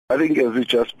I think, as you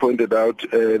just pointed out,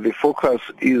 the focus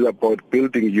is about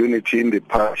building unity in the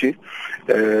party.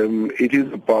 It is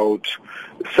about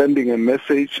sending a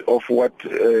message of what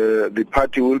the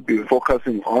party will be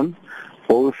focusing on,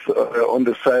 both on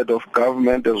the side of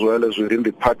government as well as within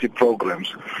the party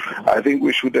programs. I think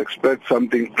we should expect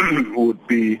something would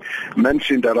be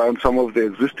mentioned around some of the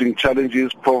existing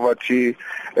challenges: poverty,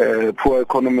 poor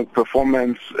economic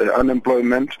performance,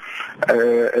 unemployment,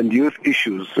 and youth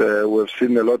issues. We've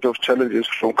seen a lot of challenges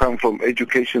come from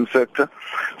education sector.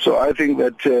 So I think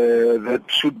that that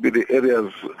should be the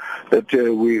areas that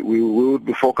we will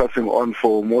be focusing on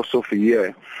for most of the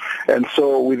year. And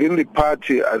so within the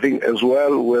party, I think as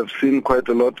well, we have seen quite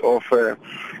a lot of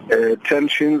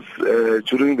tensions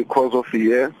during the course of the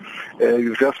year.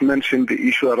 You've just mentioned the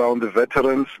issue around the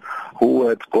veterans who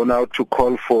had gone out to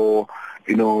call for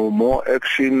more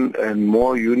action and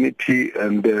more unity,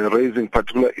 and raising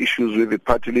particular issues with the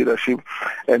party leadership.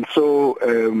 And so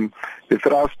the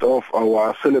thrust of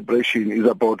our celebration is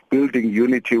about building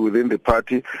unity within the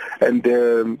party and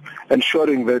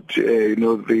ensuring that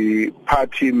the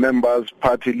party members,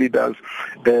 party leaders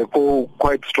go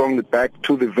quite strongly back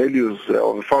to the values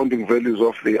or the founding values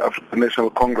of the African National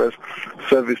Congress: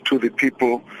 service to the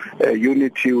people,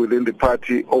 unity within the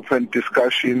party, open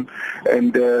discussion,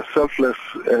 and selfless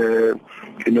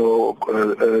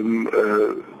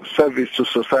service to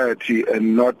society,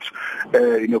 and not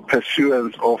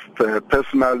pursuance of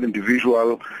personal,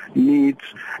 individual needs.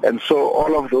 And so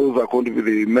all of those are going to be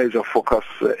the major focus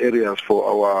areas for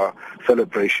our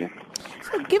celebration.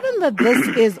 So given that this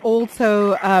is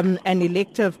also an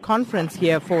elective conference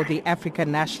here for the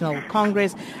African National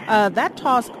Congress, that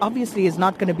task obviously is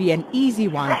not going to be an easy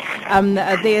one.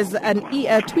 There's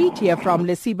a tweet here from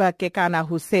Lesiba Kekana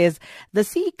who says, "The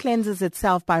sea cleanses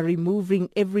itself by removing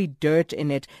every dirt in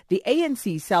it. The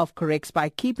ANC self-corrects by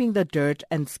keeping the dirt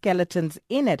and skeletons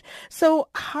in it." So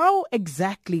how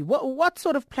exactly, what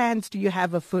sort of plans do you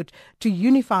have afoot to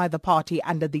unify the party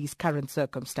under these current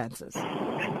circumstances?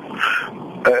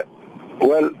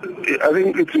 Well, I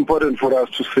think it's important for us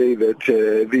to say that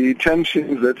the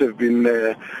tensions that have been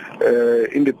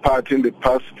in the party in the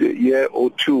past year or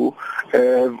two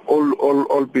have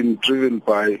all been driven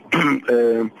by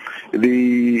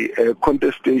the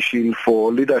contestation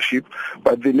for leadership.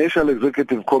 But the National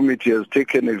Executive Committee has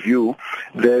taken a view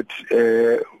that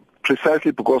precisely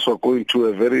because we're going to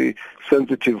a very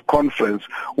sensitive conference,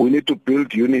 we need to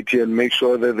build unity and make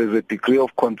sure that there's a degree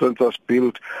of consensus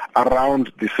built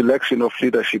around the selection of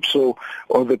leadership. So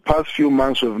over the past few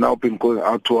months, we've now been going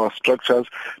out to our structures,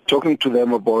 talking to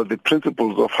them about the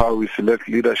principles of how we select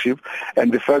leadership,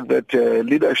 and the fact that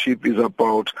leadership is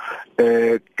about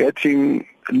getting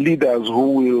leaders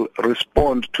who will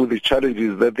respond to the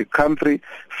challenges that the country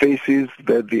faces,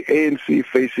 that the ANC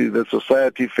faces, that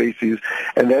society faces,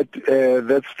 and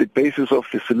that's the basis of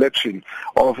the selection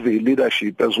of the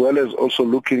leadership, as well as also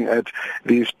looking at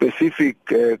the specific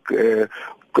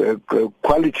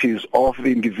qualities of the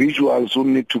individuals who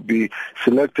need to be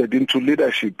selected into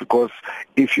leadership, because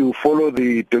if you follow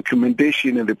the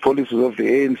documentation and the policies of the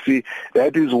ANC,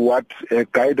 that is what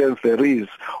guidance there is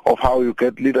of how you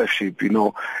get leadership,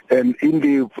 And in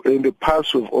the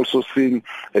past, we've also seen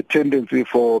a tendency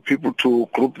for people to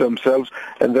group themselves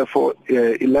and therefore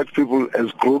elect people as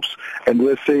groups, and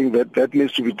we're saying that that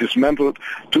needs to be dismantled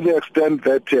to the extent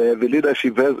that the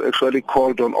leadership has actually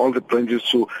called on all the branches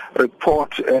to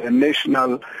report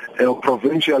national or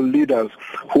provincial leaders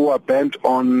who are bent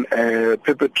on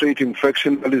perpetrating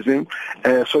factionalism,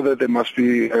 so that they must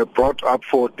be brought up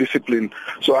for discipline.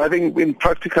 So I think in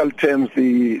practical terms,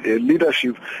 the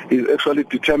leadership is actually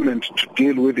determined to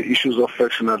deal with the issues of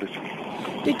factionalism.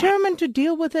 Determined to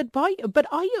deal with it, but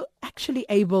are you actually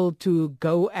able to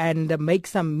go and make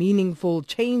some meaningful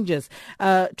changes?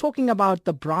 Talking about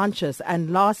the branches,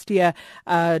 and last year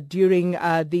during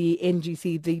the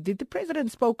NGC, the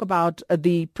president spoke about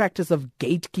the practice of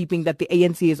gatekeeping that the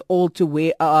ANC is all too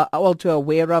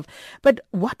aware of. But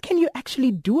what can you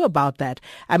actually do about that?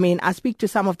 I mean, I speak to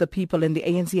some of the people in the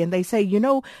ANC and they say,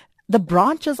 the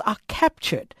branches are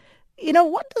captured.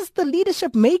 What does the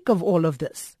leadership make of all of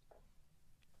this?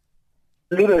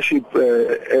 Leadership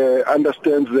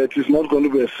understands that it's not going to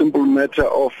be a simple matter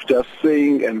of just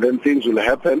saying and then things will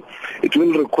happen. It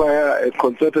will require a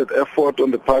concerted effort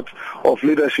on the part of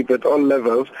leadership at all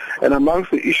levels. And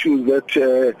amongst the issues that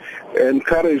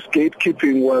encouraged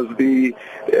gatekeeping was the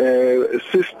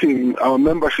system, our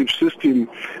membership system,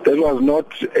 that was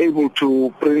not able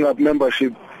to bring up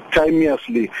membership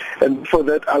simultaneously, and for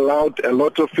that allowed a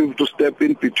lot of people to step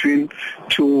in between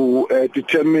to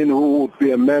determine who would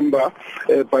be a member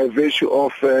by virtue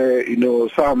of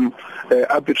some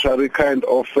arbitrary kind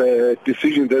of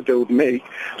decision that they would make.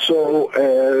 So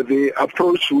the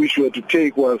approach which we had to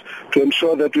take was to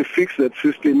ensure that we fix that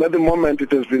system. At the moment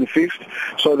it has been fixed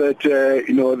so that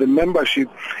the membership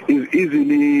is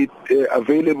easily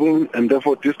available and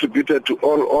therefore distributed to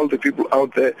all the people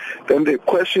out there. Then the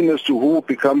question as to who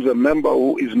becomes a member,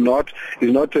 who is not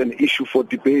an issue for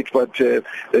debate, but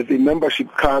the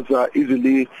membership cards are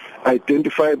easily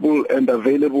identifiable and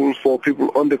available for people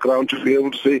on the ground to be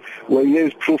able to say, well, here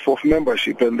is proof of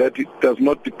membership, and that it does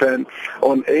not depend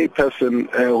on a person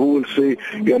who will say,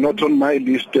 you are not on my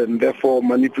list, and therefore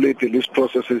manipulate the list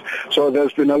processes. So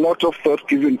there's been a lot of thought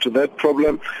given to that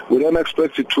problem. We don't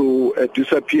expect it to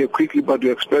disappear quickly, but we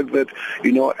expect that,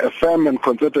 a firm and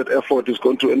concerted effort is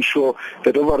going to ensure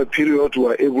that over a period we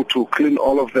are able to clean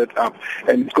all of that up.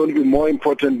 And it's going to be more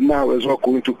important now as we're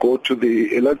going to go to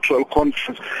the electoral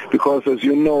conference, because as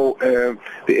you know,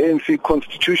 the ANC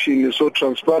constitution is so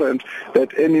transparent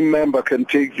that any member can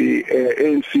take the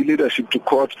ANC leadership to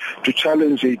court to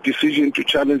challenge a decision, to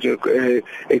challenge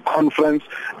a conference,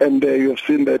 and you have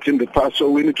seen that in the past. So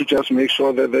we need to just make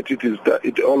sure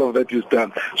that all of that is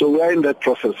done. So we are in that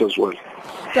process as well.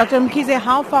 Dr. Mkhize,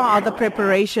 how far are the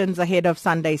preparations ahead of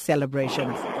Sunday's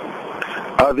celebrations?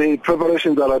 The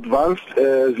preparations are advanced.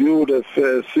 As you would have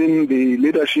seen, the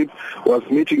leadership was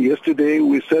meeting yesterday.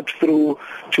 We sat through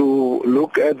to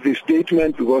look at the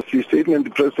statement, because the statement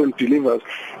the President delivers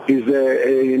is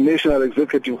a National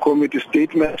Executive Committee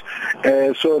statement,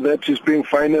 so that is being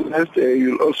finalized.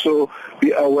 You'll also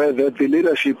be aware that the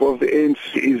leadership of the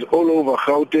ANC is all over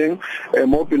Gauteng,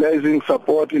 mobilizing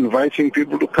support, inviting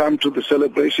people to come to the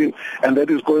celebration, and that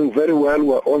is going very well.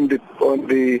 We're on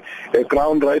the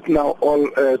ground right now, all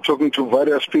talking to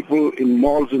various people in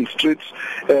malls and streets,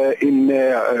 in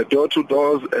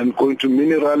door-to-doors, and going to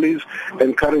mini rallies,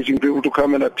 encouraging people to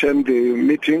come and attend the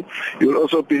meeting. You'll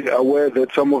also be aware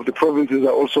that some of the provinces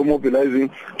are also mobilizing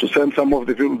to send some of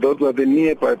the people. Those are the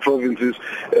nearby provinces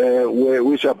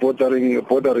which are bordering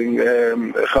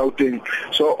Gauteng.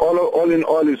 So all in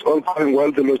all, it's all going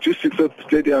well. The logistics of the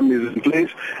stadium is in place,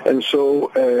 and so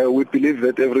we believe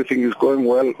that everything is going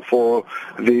well for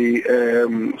the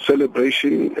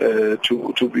celebration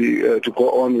to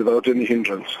go on without any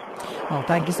hindrance. Well,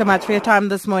 thank you so much for your time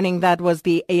this morning. That was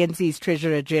the ANC's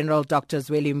Treasurer General, Dr.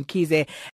 Zweli Mkhize.